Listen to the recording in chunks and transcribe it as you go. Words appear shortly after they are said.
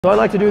So I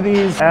like to do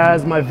these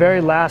as my very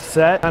last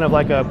set, kind of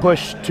like a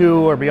push to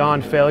or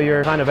beyond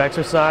failure kind of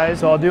exercise.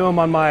 So I'll do them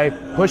on my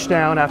push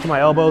down after my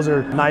elbows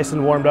are nice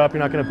and warmed up.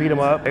 You're not gonna beat them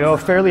up. I go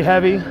fairly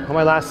heavy on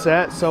my last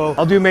set. So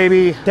I'll do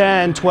maybe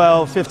 10,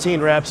 12,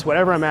 15 reps,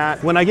 whatever I'm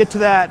at. When I get to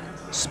that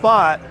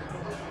spot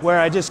where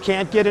I just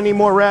can't get any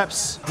more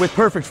reps with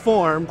perfect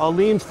form, I'll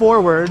lean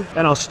forward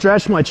and I'll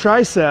stretch my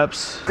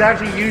triceps. He's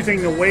actually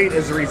using the weight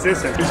as a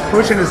resistance. He's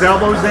pushing his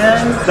elbows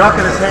in,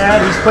 ducking his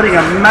head. He's putting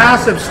a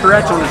massive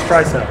stretch on his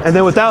tricep. And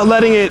then without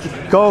letting it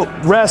go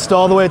rest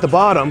all the way at the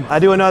bottom, I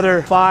do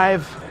another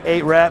 5,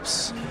 8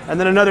 reps, and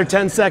then another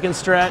 10-second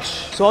stretch.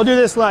 So I'll do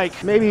this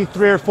like maybe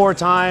 3 or 4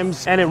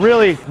 times, and it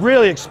really,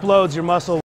 really explodes your muscle.